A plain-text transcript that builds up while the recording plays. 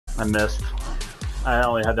I missed. I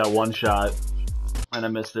only had that one shot, and I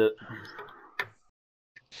missed it.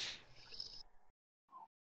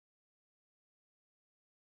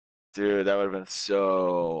 Dude, that would have been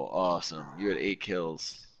so awesome. You had 8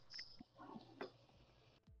 kills.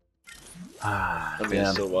 Ah, I mean, damn.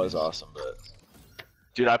 it still was awesome, but...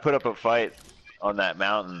 Dude, I put up a fight on that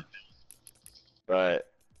mountain,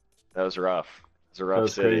 but that was rough. It was a rough That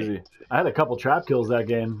was city. crazy. I had a couple trap kills that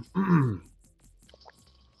game.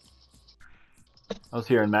 I was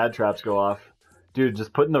hearing mad traps go off. Dude,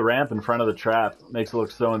 just putting the ramp in front of the trap makes it look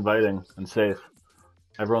so inviting and safe.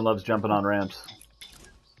 Everyone loves jumping on ramps.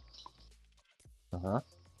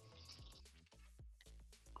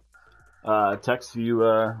 Text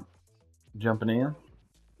you jumping in?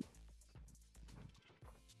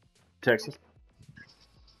 Texas?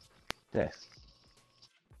 Yes.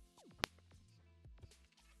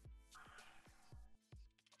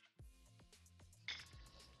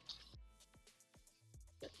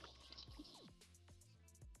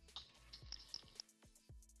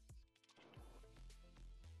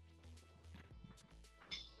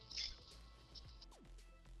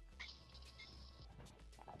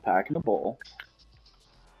 Packing a bowl.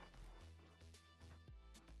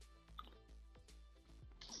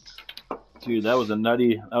 Dude, that was a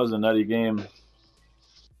nutty game.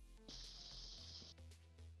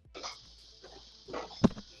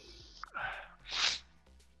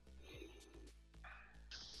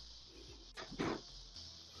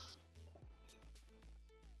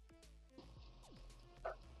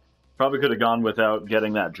 Probably could have gone without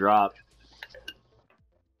getting that drop.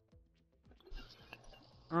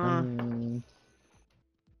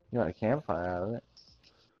 You got a campfire out of it.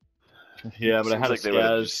 Yeah, but I Seems had like a they would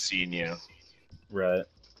have scaz. just seen you. Right.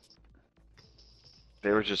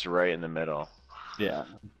 They were just right in the middle. Yeah.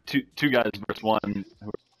 Two guys versus one.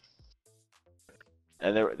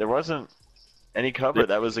 And there wasn't any cover.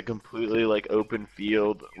 That was a completely like open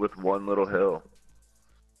field with one little hill.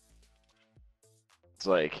 It's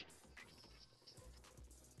like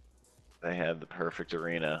they had the perfect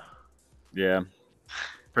arena. Yeah.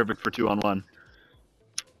 Perfect for 2-on-1.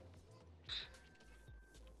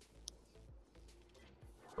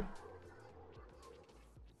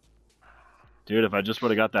 Dude, if I just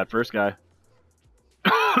would have got that first guy.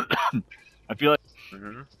 I feel like...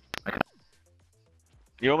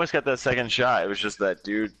 You almost got that second shot. It was just that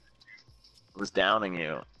dude was downing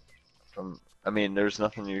you. I mean, there's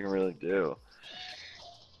nothing you can really do.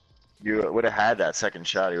 You would have had that second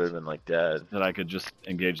shot. He would have been like dead. that I could just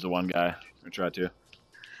engage the one guy. Or try to.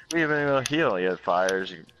 We haven't even able to heal. You had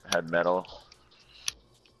fires. You had metal.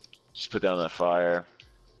 Just put down that fire.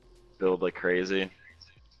 Build like crazy.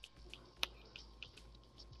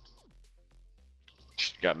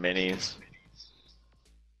 Got minis.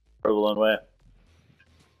 Provolone way.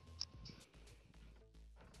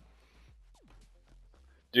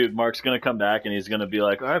 Dude, Mark's gonna come back and he's gonna be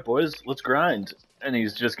like, alright boys, let's grind. And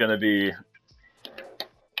he's just gonna be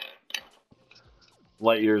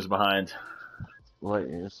light years behind. Light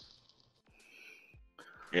years.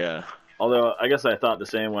 Yeah. Although, I guess I thought the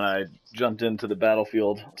same when I jumped into the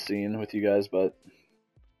battlefield scene with you guys, but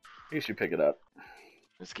you should pick it up.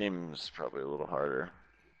 This game is probably a little harder.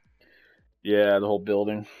 Yeah, the whole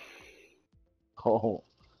building. Oh.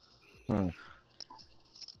 You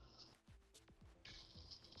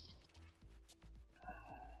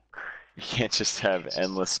can't just have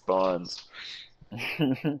endless spawns.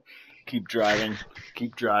 Keep driving.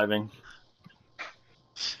 Keep driving.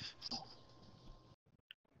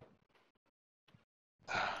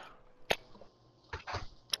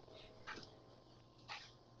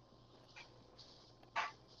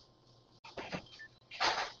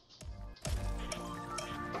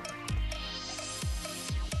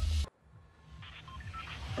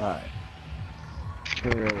 Alright.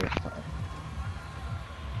 Here we go this time.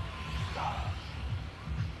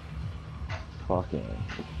 Fucking.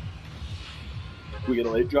 We get a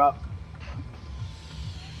late drop?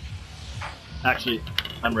 Actually,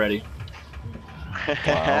 I'm ready.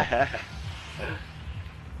 Wow.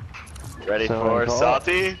 Ready So for call.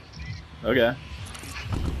 salty? Okay.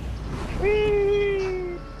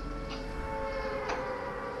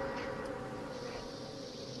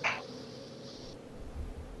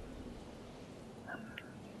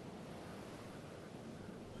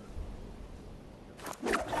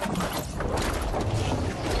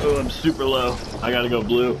 Oh, I'm super low. I gotta go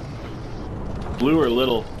blue. Blue or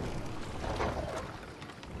little?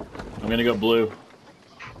 I'm gonna go blue.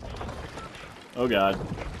 Oh god.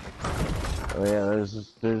 Oh yeah,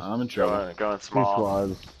 there's I'm in trouble. Going two small.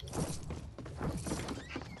 squads.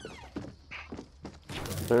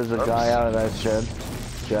 There's a guy out of that shed.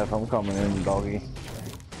 Jeff. I'm coming in, doggy.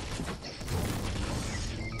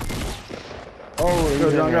 Oh, he's Go,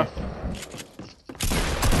 in John, there. go.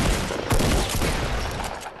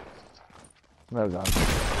 No gun.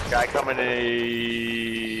 Guy coming to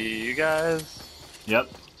you guys. Yep.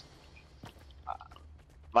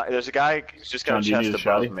 There's a guy who's just got John, a do you chest need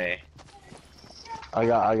a above shotty? me. I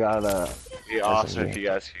got It'd be awesome SMG. if you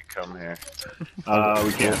guys could come here.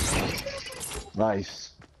 We can't.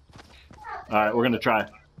 Nice. Alright, we're gonna try.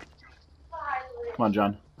 Come on,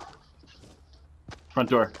 John. Front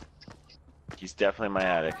door. He's definitely in my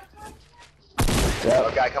attic.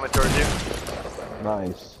 Yep. Guy coming towards you.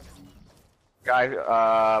 Nice.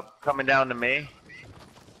 Guy coming down to me.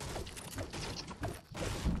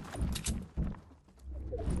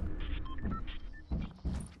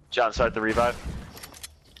 John, start the revive.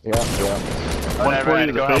 Yep. Yep. Oh, never 140 mind,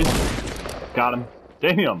 to the go help him. face. Got him.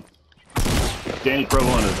 Damn. Danny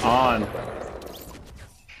Provolone is on.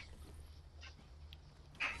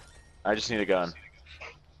 I just need a gun.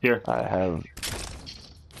 Here, I have.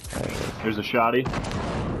 here's a shotty.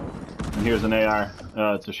 And here's an AR.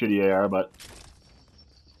 It's a shitty AR, but...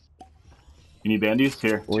 You need bandies?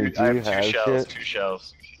 Here. We I do have two have shells. shit. 2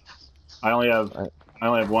 shells. I only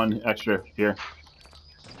have one extra. Here.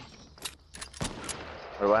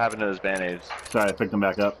 Or what happened to those band-aids? Sorry, I picked them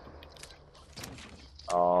back up.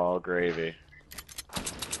 All gravy.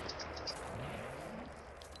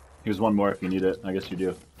 Here's one more if you need it. I guess you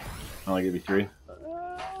do. I only gave you 3.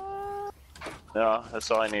 No,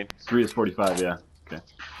 that's all I need. 3 is 45, yeah. Okay.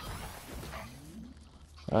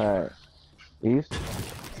 Alright. East?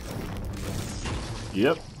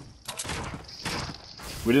 Yep.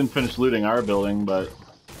 We didn't finish looting our building, but...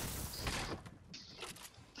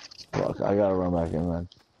 Fuck, I gotta run back in then.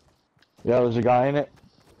 Yeah, there's a guy in it.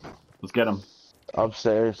 Let's get him.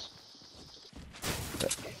 Upstairs.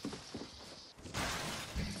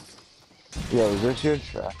 Yo, is this your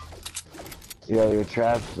trap? Yo, your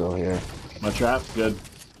trap's still here. My trap? Good.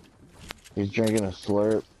 He's drinking a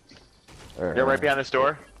slurp. Or, They're right behind this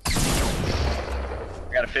door. I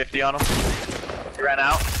got a 50 on him. He ran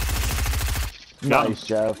out. Got him. Nice,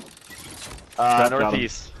 Jeff. Got him.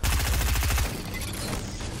 Northeast.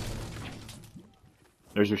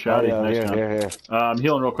 There's your shotty. Oh, yeah, Nice job. here. I'm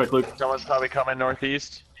healing real quick, Luke. Someone's probably coming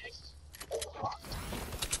northeast.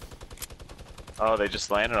 Oh, they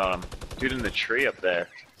just landed on him. Dude in the tree up there.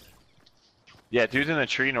 Yeah, dude in the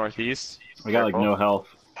tree northeast. I got like Careful. no health.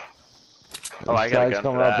 Oh, I This got a guy's gun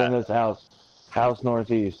coming for up that. in this house. House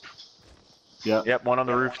northeast. Yep. Yep, one on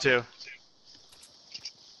the roof too.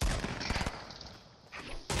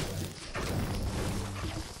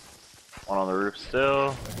 One on the roof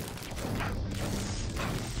still.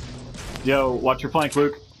 Yo, watch your flank,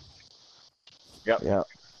 Luke. Yep. Yep.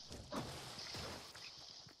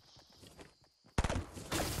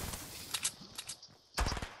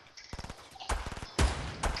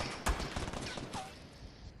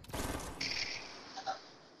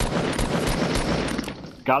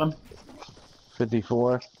 Got him.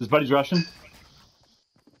 54. His buddy's rushing.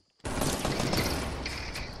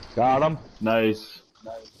 Got him. Nice.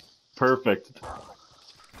 Perfect.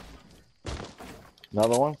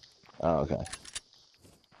 Another one? Oh, okay.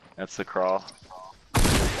 That's the crawl.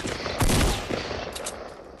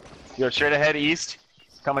 Yo, straight ahead east.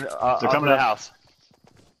 Coming They're up coming to the up. house.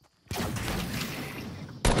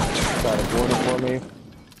 Got a corner for me.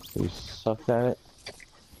 He sucked at it.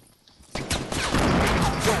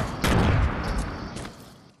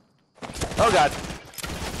 Oh god.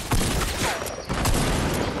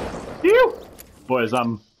 Phew! Boys,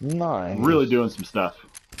 I'm Nice. really doing some stuff.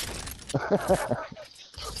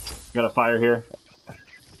 Got a fire here.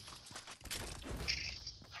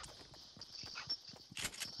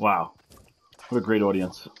 Wow. What a great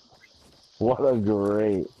audience. What a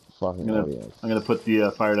great fucking audience. I'm gonna put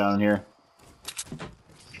the fire down here.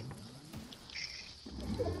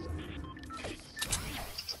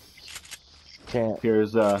 Can't.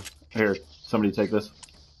 Here's here. Somebody take this.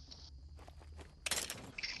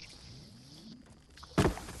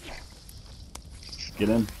 Get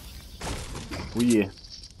in. Oh yeah.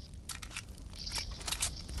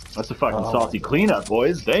 That's a fucking Oh. salty cleanup,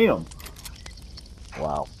 boys. Damn.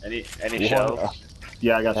 Wow. Any What shells? a-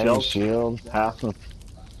 Yeah, I got Any shells. shield. Half. You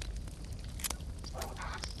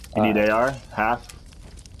need AR? Half.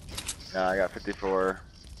 No, I got 54.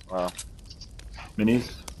 Well,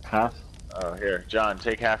 Minis? Half. oh here, John,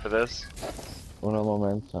 take half of this. Uno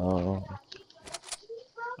momento.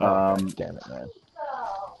 Damn it, man.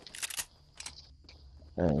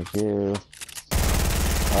 Thank you.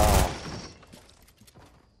 Ah,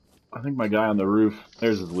 I think my guy on the roof.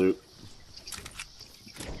 There's his loot.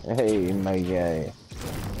 hey, my guy.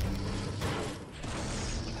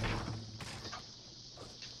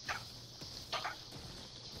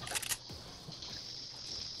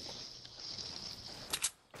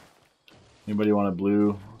 Anybody want a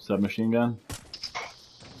blue submachine gun?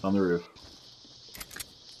 It's on the roof.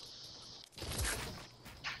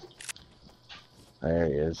 There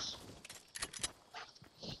he is.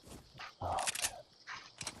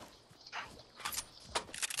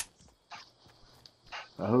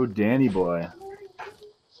 Oh, Danny boy.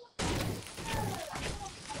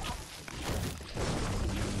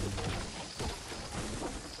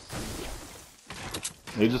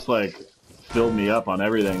 They just like filled me up on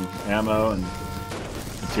everything, ammo and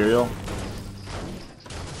material.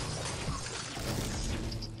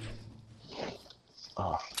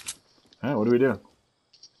 Oh. Hey, what do we do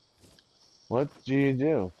What do you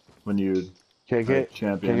do? when you Kick are it?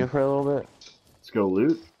 champion? Kick it for a little bit? Let's go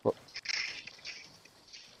loot. What?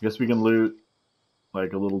 Guess we can loot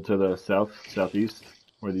like a little to the southeast,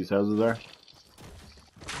 where these houses are.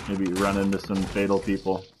 Maybe run into some fatal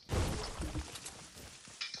people.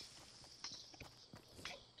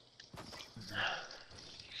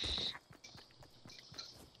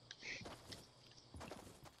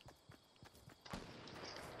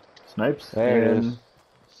 Snipes. There it in. is.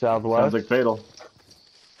 Southwest. Sounds like fatal.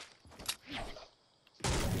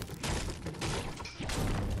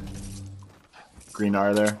 Green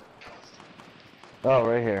R there. Oh,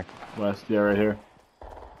 right here. West, yeah, right here.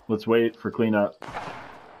 Let's wait for cleanup.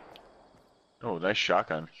 Oh, nice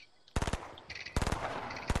shotgun.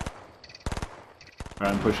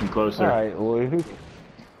 Alright, I'm pushing closer. Alright, Luke.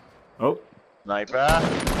 Oh, Sniper.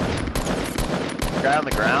 Guy on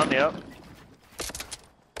the ground, yep.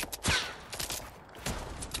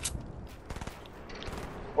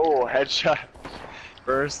 Oh, headshot.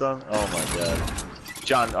 First on. Oh my god.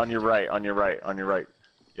 John, on your right, on your right, on your right.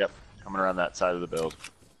 Yep, coming around that side of the build.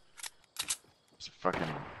 There's a fucking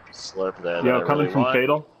slurp there. yo, that I coming really from want.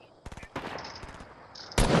 fatal.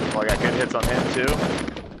 Oh, I got good hits on him too.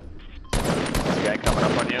 There's a guy coming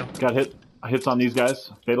up on you. Got hits on these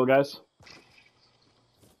guys, fatal guys.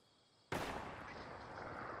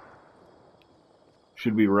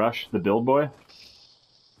 Should we rush the build boy?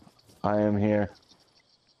 I am here.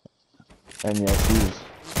 And yes, he's...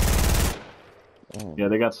 Oh. Yeah,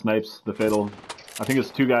 they got snipes, the fatal. I think it's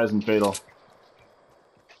 2 guys in fatal.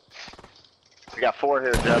 We got 4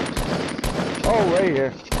 here, Jeff. Oh, right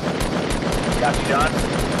here. Got you, John.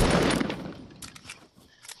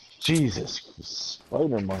 Jesus.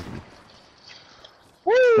 Spider monkey.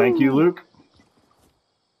 Woo! Thank you, Luke.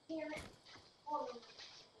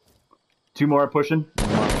 2 more pushing.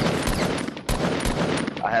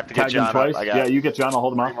 I have to get Tag them John twice. up. I got Yeah, you get John, I'll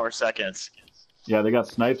hold him 3 off. more seconds. Yeah, they got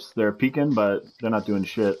snipes. They're peeking, but they're not doing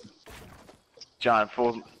shit. John,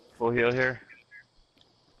 full heal here.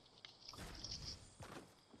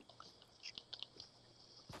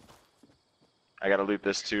 I gotta loot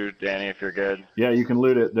this too, Danny, if you're good. Yeah, you can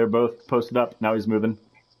loot it. They're both posted up. Now he's moving.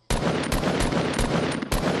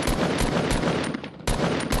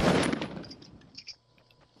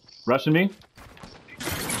 Rushing me?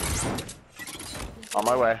 On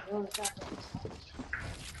my way.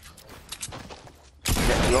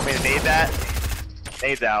 You want me to nade that?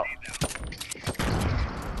 Nade's out.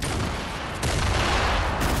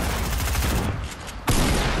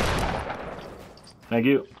 Thank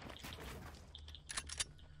you.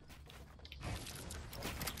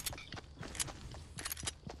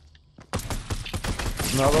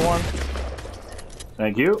 Another one?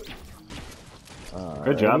 Thank you.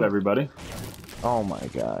 Good job, everybody. Oh my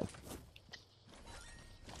god.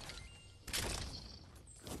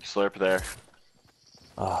 Slurp there.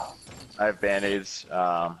 Oh. I have band-aids. If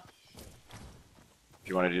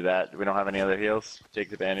you want to do that. We don't have any other heals. Take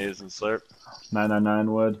the band-aids and slurp.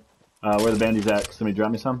 999 wood. Where the bandies at? Somebody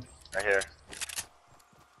drop me some? Right here.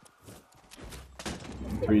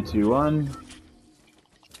 3, 2, 1.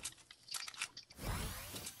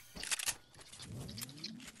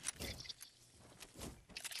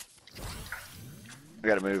 We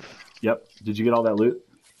gotta move. Yep. Did you get all that loot?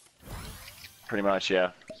 Pretty much,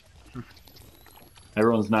 yeah.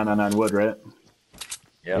 Everyone's 999 wood, right?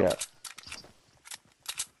 Yep. Yeah.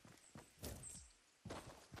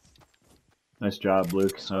 Nice job,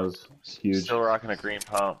 Luke. That was huge. Still rocking a green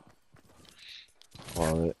pump.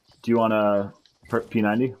 Love it. Do you want a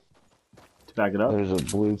P90 to back it up? There's a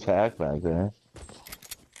blue tack back there.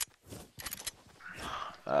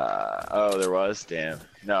 Oh, there was? Damn.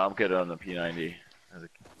 No, I'm good on the P90. There's a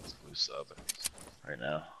blue sub right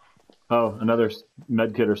now. Oh, another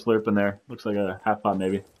med kit or slurp in there. Looks like a half pot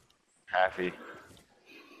maybe. Halfy.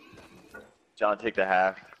 John, take the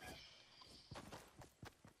half.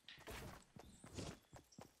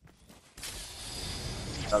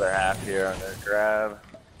 Another half here on their grab.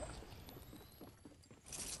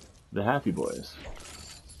 The Happy Boys.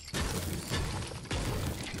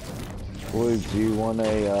 Would you want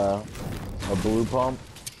a blue pump?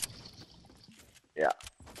 Yeah,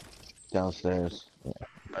 Downstairs. Yeah.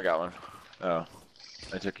 I got one. Oh,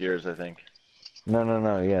 I took yours, I think. No,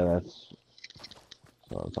 yeah, that's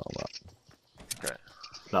what I'm talking about. Okay.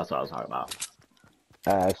 That's what I was talking about.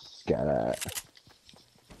 I got it.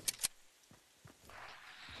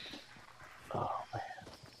 Oh, man.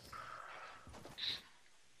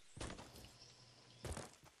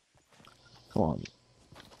 Come on.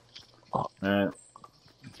 Alright.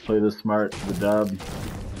 Let's play this smart for the dub.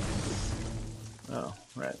 Oh,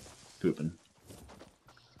 right. Pooping.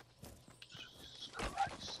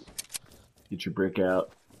 Get your brick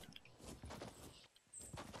out.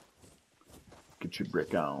 Get your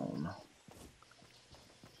brick on.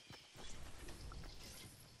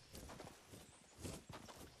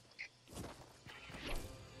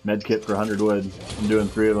 Med kit for 100 wood. I'm doing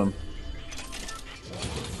 3 of them.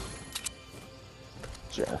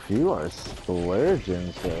 Jeff, you are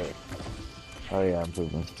splurging, sir. Oh yeah, I'm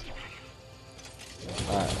pooping.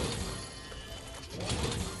 Alright.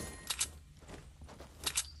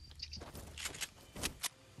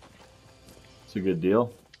 It's a good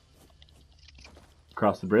deal.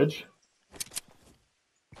 Across the bridge.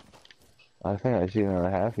 I think I see another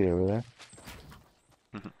halfie over there.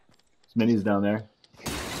 There's minis down there.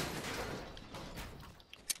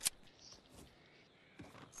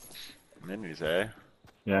 Minis, eh?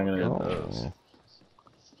 Yeah, I'm gonna. Get those.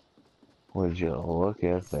 Would you look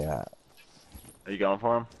at that? Are you going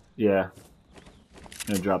for them? Yeah. I'm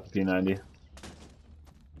gonna drop the P90.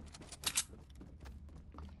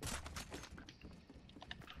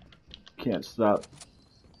 Can't stop.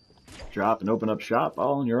 Drop and open up shop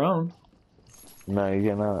all on your own. No, you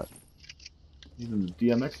cannot. Even the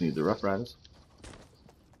DMX needs the Rough Riders.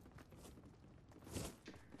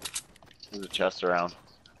 There's a chest around.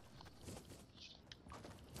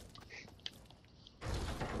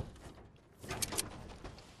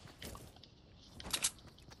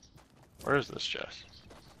 Where is this chest?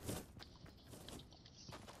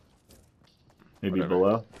 Maybe Whatever.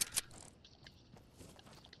 below.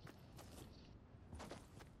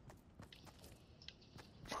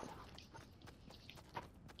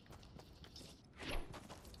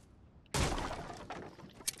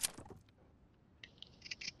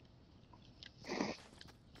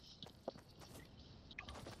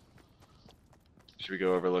 Should we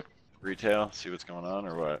go overlook retail, see what's going on,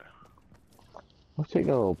 or what? Let's take a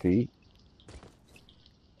little peek.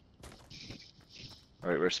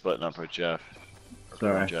 Alright, we're splitting up with Jeff. Or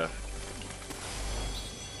Sorry. Jeff.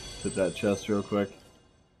 Hit that chest real quick.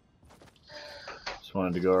 Just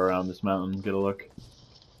wanted to go around this mountain and get a look.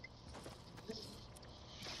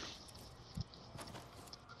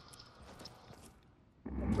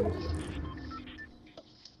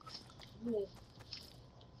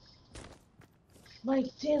 Mike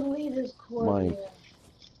didn't leave his cord Mike. here.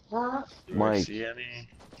 Huh? Do you Mike. see any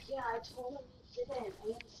Yeah, I told him he didn't. I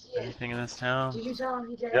didn't see it. anything in this town? Did you tell him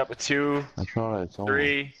he did? Yep, 2, I thought I told him.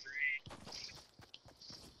 3,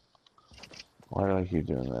 Why do I keep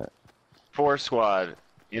doing that? 4 squad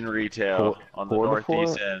in retail on the Four to four?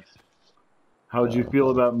 northeast end. How would you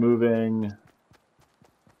feel about moving,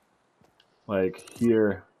 like,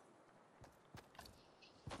 here?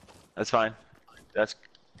 That's fine.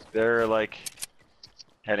 They're like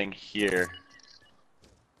heading here.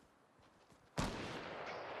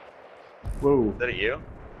 Whoa. Is that a you?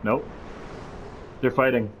 Nope. They're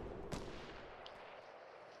fighting.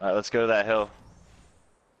 Alright, let's go to that hill.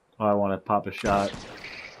 Oh, I want to pop a shot.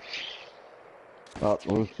 Oh,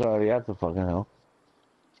 we're sorry at the fucking hell.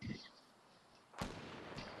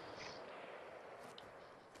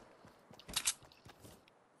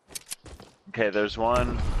 Okay, there's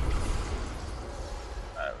one.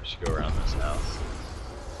 Alright, we should go around this house.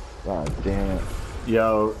 God damn it.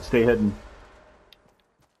 Yo, stay hidden.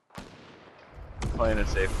 Playing it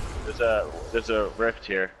safe. There's a rift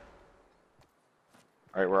here.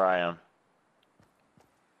 Right where I am.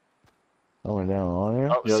 Going down on here?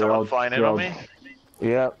 Oh, Yeah, they're someone all- flying in they're on all- me?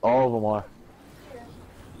 Yep, all of them are.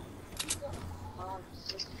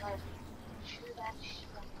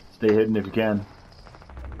 Stay hidden if you can.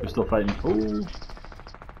 They're still fighting. Ooh.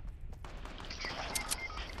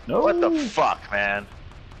 No. What the fuck, man?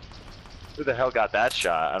 Who the hell got that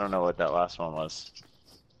shot? I don't know what that last one was.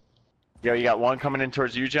 Yo, you got one coming in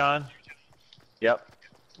towards you, John? Yep.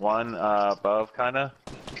 One above, kinda.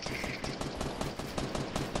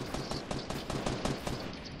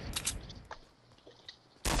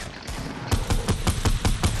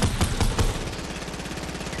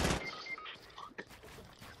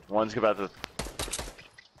 One's about to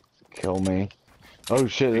Kill me. Oh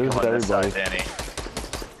shit, come this is on this everybody. side, Danny.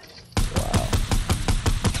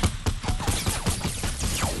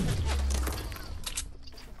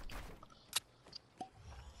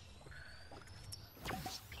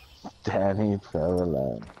 Danny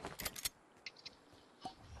Prevalent.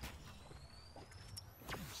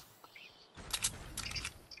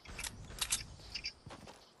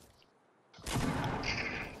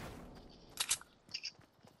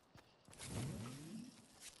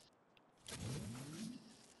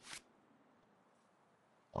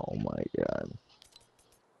 Oh my god.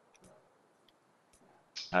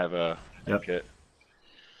 I have a Yep. kit.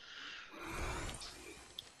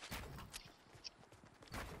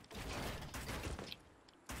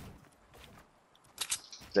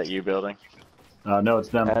 Is that you building? No, it's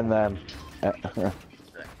them. And then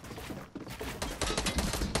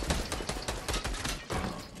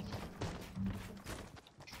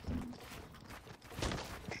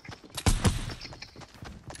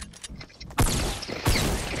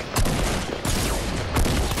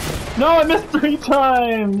No, I missed 3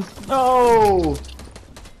 times! No!